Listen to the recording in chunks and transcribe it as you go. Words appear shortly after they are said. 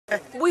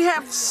We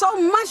have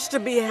so much to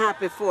be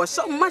happy for,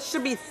 so much to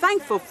be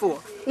thankful for.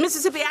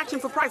 Mississippi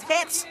Action for Progress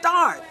Head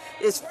Start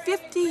is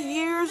 50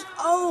 years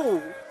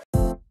old.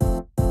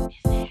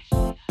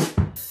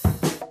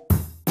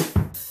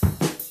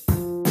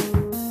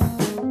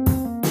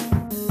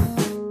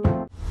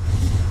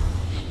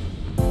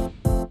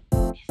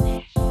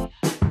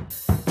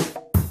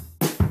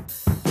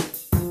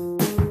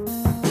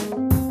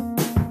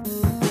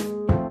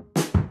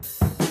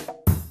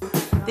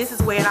 This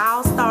is where it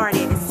all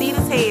started. It's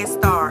Cedars Head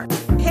Start.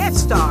 Head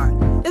Start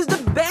is the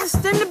best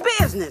in the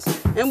business,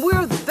 and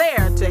we're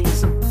there to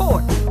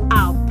support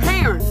our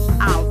parents,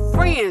 our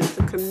friends,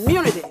 the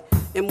community,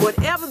 and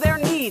whatever their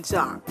needs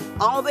are.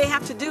 All they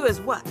have to do is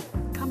what?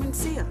 Come and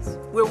see us.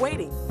 We're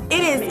waiting.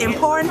 It is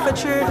important for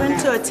children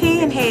to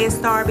attend Head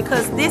Start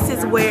because this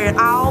is where it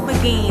all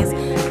begins.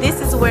 This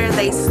is where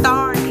they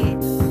started.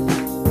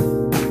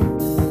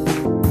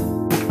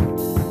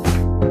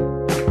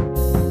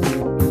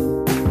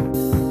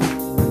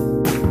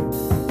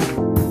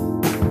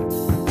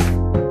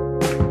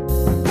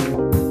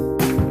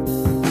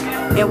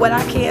 And what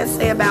I can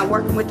say about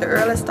working with the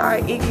Early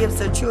Start, it gives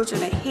the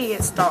children a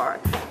head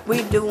start.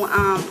 We do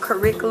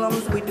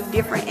curriculums, we do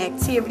different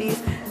activities.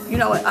 You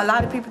know, a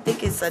lot of people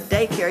think it's a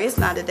daycare. It's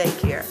not a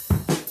daycare.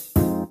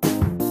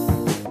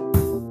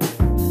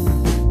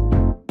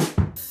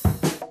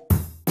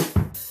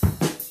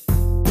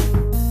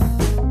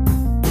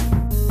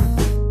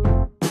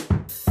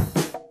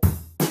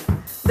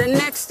 The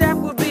next step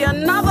will be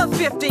another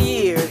 50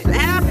 years,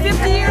 and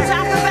 50 years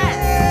after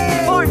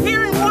that. For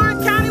here in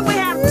Warren County, we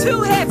have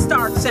 2 Head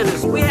Start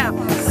centers. We have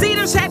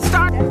Cedars Head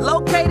Start,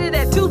 located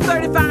at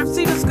 235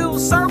 Cedar School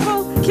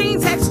Circle,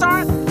 King's Head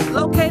Start,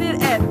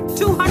 located at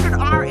 200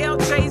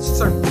 RLJ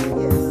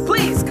Circle.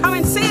 Please come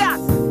and see us.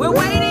 We're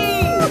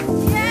waiting.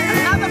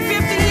 Another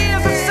 50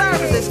 years of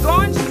service. It's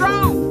going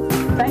strong.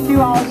 Thank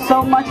you all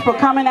so much for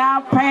coming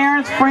out,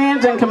 parents,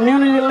 friends, and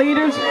community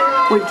leaders.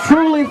 We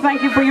truly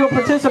thank you for your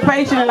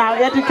participation in our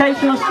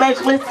educational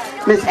specialist,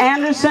 Ms.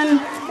 Anderson.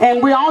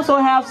 And we also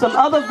have some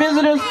other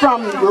visitors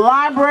from the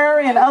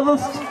library and other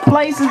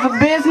places of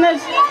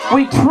business.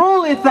 We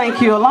truly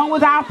thank you, along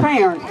with our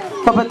parents,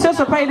 for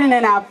participating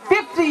in our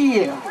 50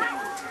 years.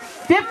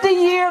 50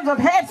 years of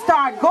Head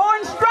Start,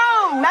 going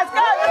strong. Let's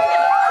go.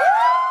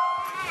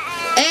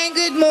 And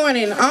good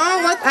morning.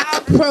 On with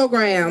our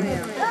program.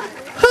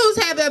 Who's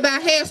happy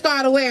about Head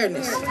Start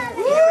awareness? Let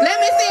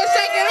me see you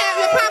shake your hand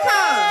with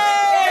pop-pop.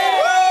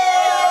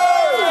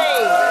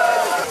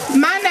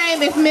 My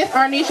name is Miss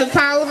Arnisha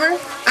Tolliver.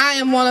 I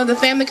am one of the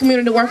family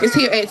community workers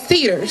here at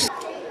Cedars.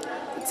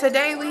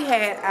 Today we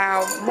had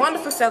our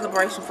wonderful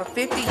celebration for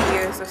 50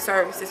 years of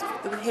services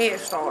through Head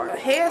Start.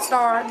 Head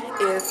Start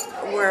is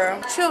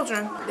where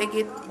children, they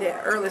get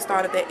their early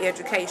start of their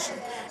education.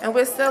 And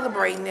we're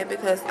celebrating it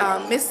because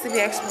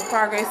Mississippi Action for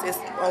Progress is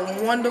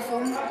a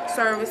wonderful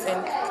service,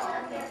 and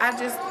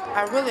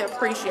I really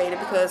appreciate it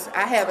because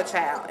I have a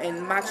child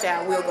and my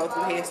child will go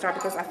through Head Start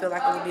because I feel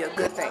like it would be a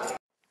good thing.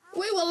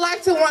 We would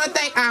like to want to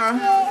thank our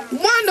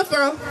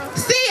wonderful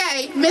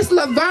CA, Miss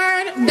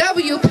Laverne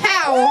W.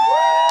 Powell,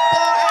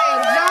 for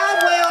a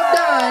job well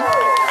done,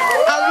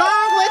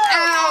 along with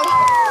our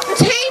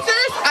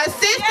teachers,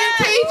 assistant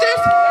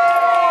teachers,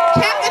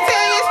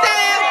 cafeteria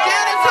staff,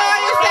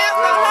 janitorial staff,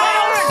 the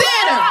whole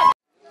center.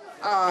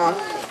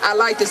 I'd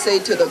like to say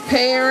to the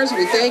parents,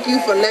 we thank you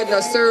for letting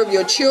us serve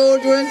your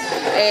children,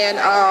 and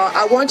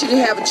I want you to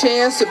have a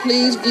chance to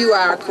please view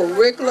our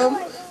curriculum.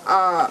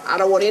 I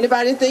don't want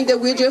anybody to think that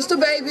we're just a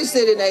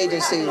babysitting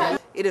agency.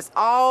 It is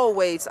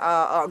always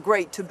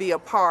great to be a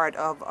part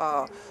of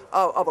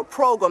a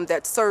program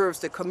that serves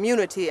the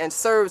community and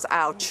serves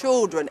our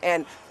children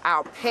and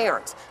our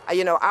parents.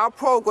 You know, our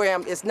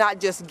program is not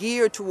just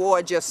geared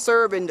toward just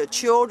serving the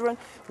children.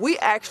 We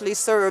actually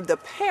serve the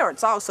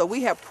parents also.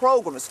 We have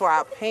programs for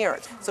our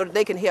parents so that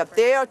they can help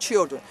their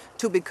children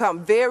to become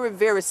very,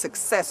 very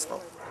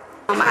successful.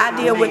 I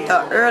deal with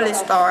the Early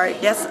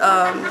Start. That's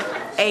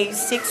age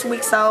 6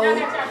 weeks old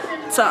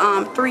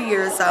to 3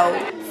 years old.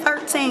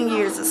 13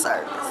 years of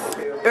service.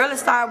 Early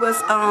Start was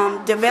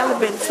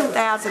developed in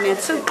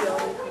 2002,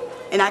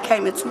 and I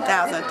came in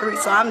 2003,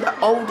 so I'm the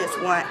oldest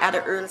one out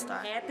of Early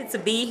Start. Happy to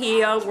be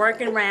here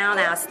working around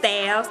our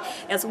staffs,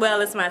 as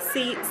well as my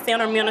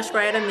center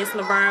administrator, Miss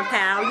Laverne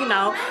Powell. You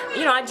know,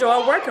 I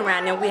enjoy working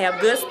around them. We have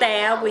good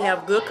staff, we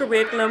have good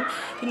curriculum.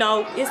 You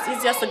know, it's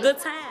just a good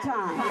time.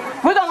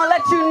 We're going to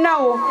let you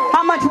know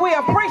how much we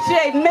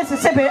appreciate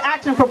Mississippi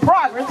Action for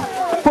Progress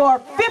for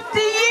 50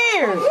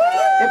 years.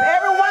 If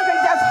everyone can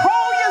just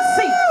hold your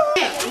seat.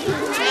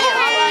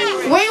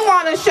 We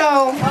want to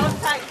show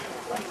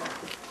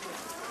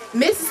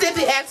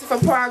Mississippi Action for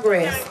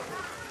Progress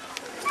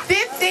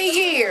 50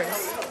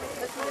 years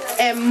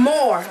and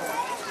more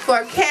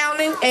for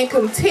counting and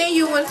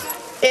continuous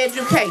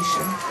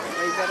education.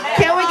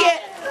 Can we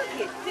get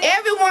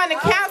everyone to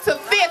count to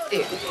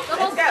 50?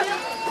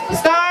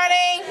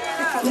 Starting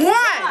 1, 2,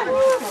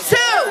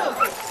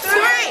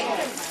 3,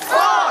 4,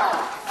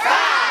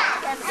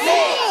 5, 6,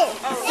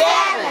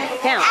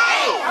 7, 8,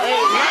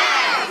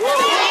 9,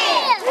 10,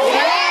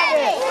 11,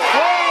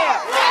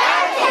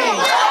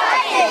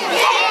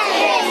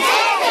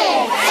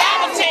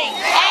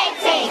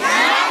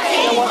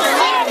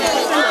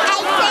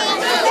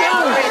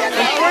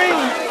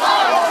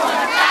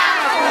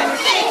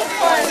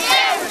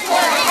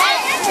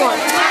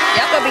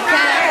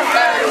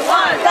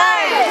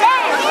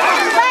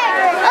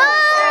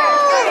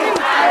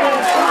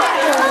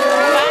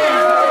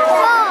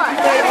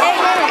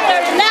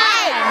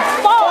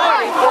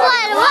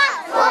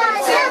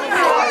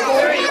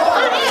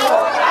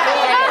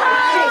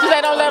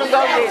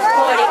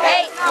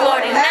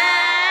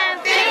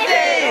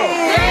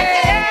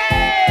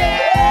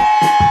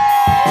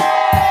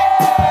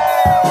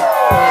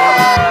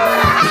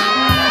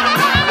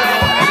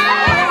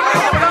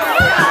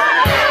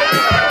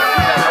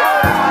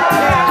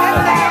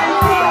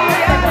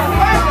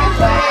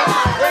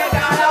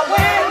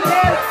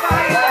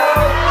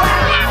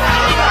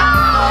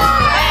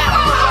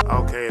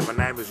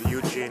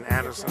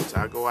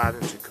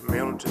 out into the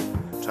community,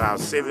 to our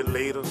civic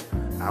leaders,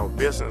 our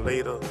business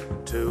leaders,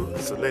 to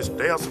solicit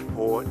their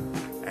support,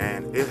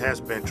 and it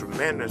has been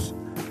tremendous.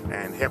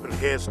 And helping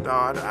Head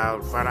Start,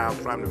 I'll find out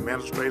from the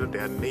administrator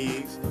their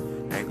needs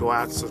and go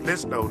out and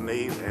solicit those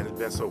needs, and it's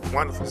been so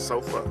wonderful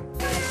so far.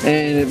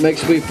 And it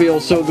makes me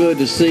feel so good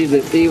to see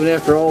that even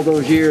after all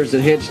those years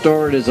that Head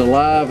Start is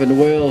alive and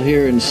well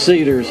here in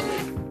Cedars.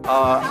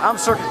 I'm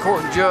Circuit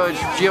Court Judge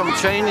Jim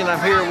Chaney, and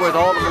I'm here with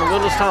Alderman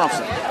Willis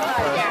Thompson.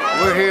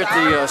 We're here at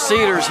the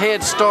Cedars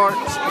Head Start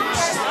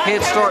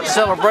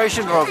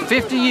celebration for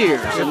 50 years.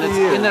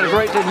 Isn't that a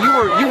great thing?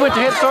 You went to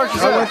Head Start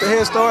yourself? I went to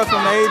Head Start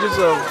from the ages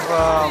of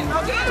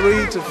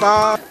 3 to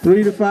 5.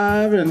 3 to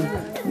 5,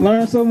 and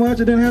learned so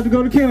much I didn't have to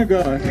go to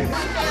kindergarten.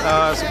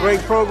 It's a great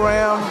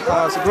program.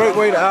 It's a great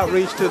way to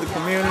outreach to the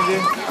community.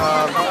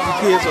 The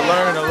kids are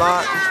learning a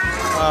lot.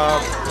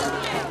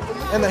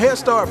 And the Head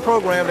Start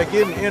program, they're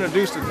getting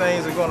introduced to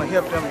things that are going to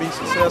help them be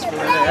successful in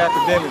their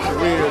academic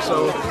career.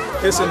 So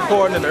it's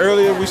important, and the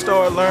earlier we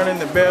start learning,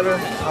 the better.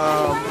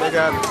 They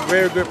got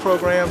very good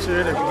programs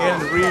here. They're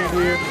beginning to read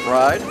here.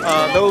 Right.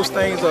 Those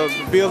things are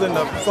building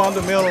the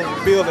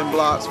fundamental building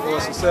blocks for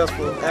a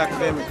successful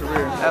academic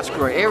career. That's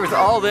great.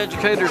 All the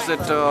educators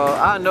that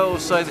I know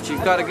say that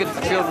you've got to get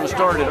the children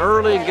started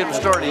early and get them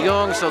started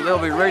young so they'll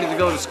be ready to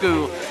go to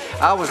school.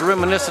 I was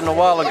reminiscing a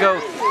while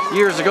ago,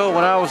 years ago,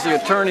 when I was the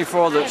attorney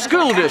for the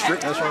school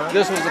district. That's right.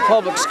 This was a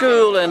public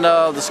school, and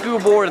the school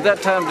board at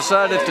that time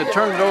decided to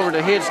turn it over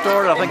to Head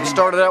Start. I think it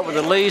started out with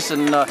a lease,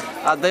 and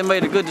they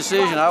made a good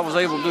decision. I was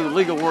able to do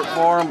legal work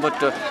for them, but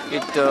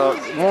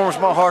it warms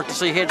my heart to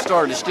see Head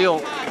Start is still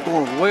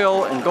going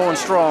well and going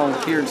strong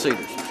here in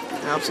Cedars.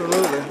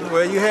 Absolutely.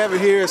 Well, you have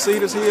it here at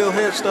Cedars Hill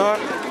Head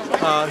Start,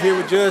 here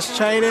with Judge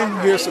Chaney,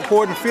 here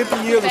supporting 50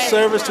 years of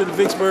service to the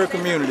Vicksburg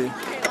community.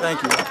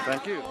 Thank you.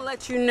 Thank you. I'll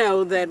let you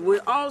know that we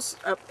also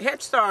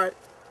Head Start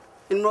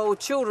enroll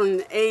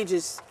children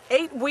ages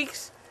 8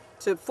 weeks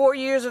to 4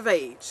 years of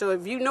age. So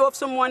if you know of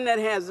someone that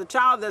has a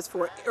child that's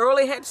for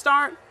early Head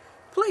Start,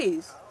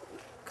 please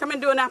come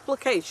and do an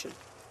application.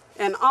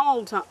 And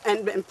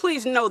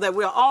please know that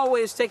we're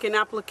always taking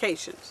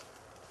applications.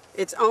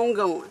 It's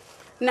ongoing.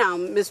 Now,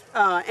 Ms.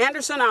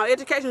 Anderson, our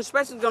education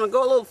specialist, is going to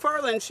go a little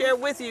further and share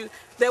with you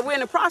that we're in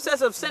the process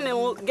of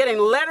getting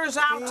letters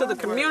out to the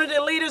community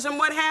leaders and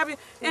what have you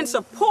in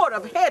support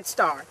of Head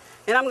Start.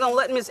 And I'm going to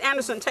let Ms.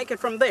 Anderson take it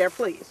from there,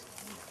 please.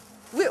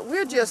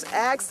 We're just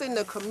asking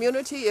the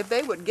community if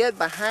they would get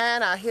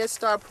behind our Head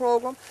Start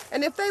program,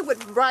 and if they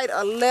would write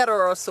a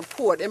letter of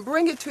support and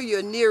bring it to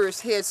your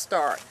nearest Head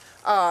Start.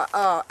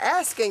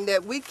 Asking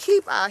that we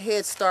keep our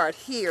Head Start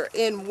here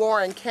in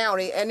Warren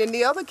County and in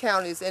the other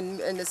counties in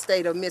the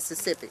state of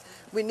Mississippi.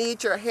 We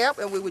need your help,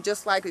 and we would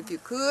just like, if you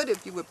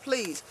would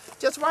please,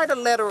 just write a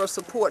letter of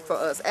support for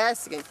us,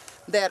 asking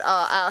that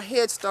our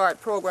Head Start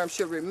program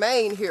should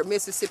remain here,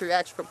 Mississippi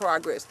Action for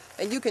Progress.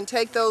 And you can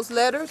take those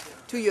letters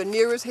to your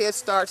nearest Head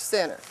Start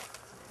center.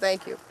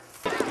 Thank you.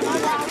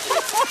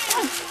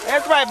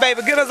 That's right,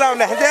 baby. Get us on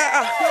there.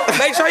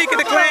 Make sure you get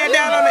the clan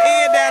down on the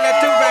end down there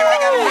too, baby. I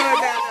got to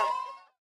run down there.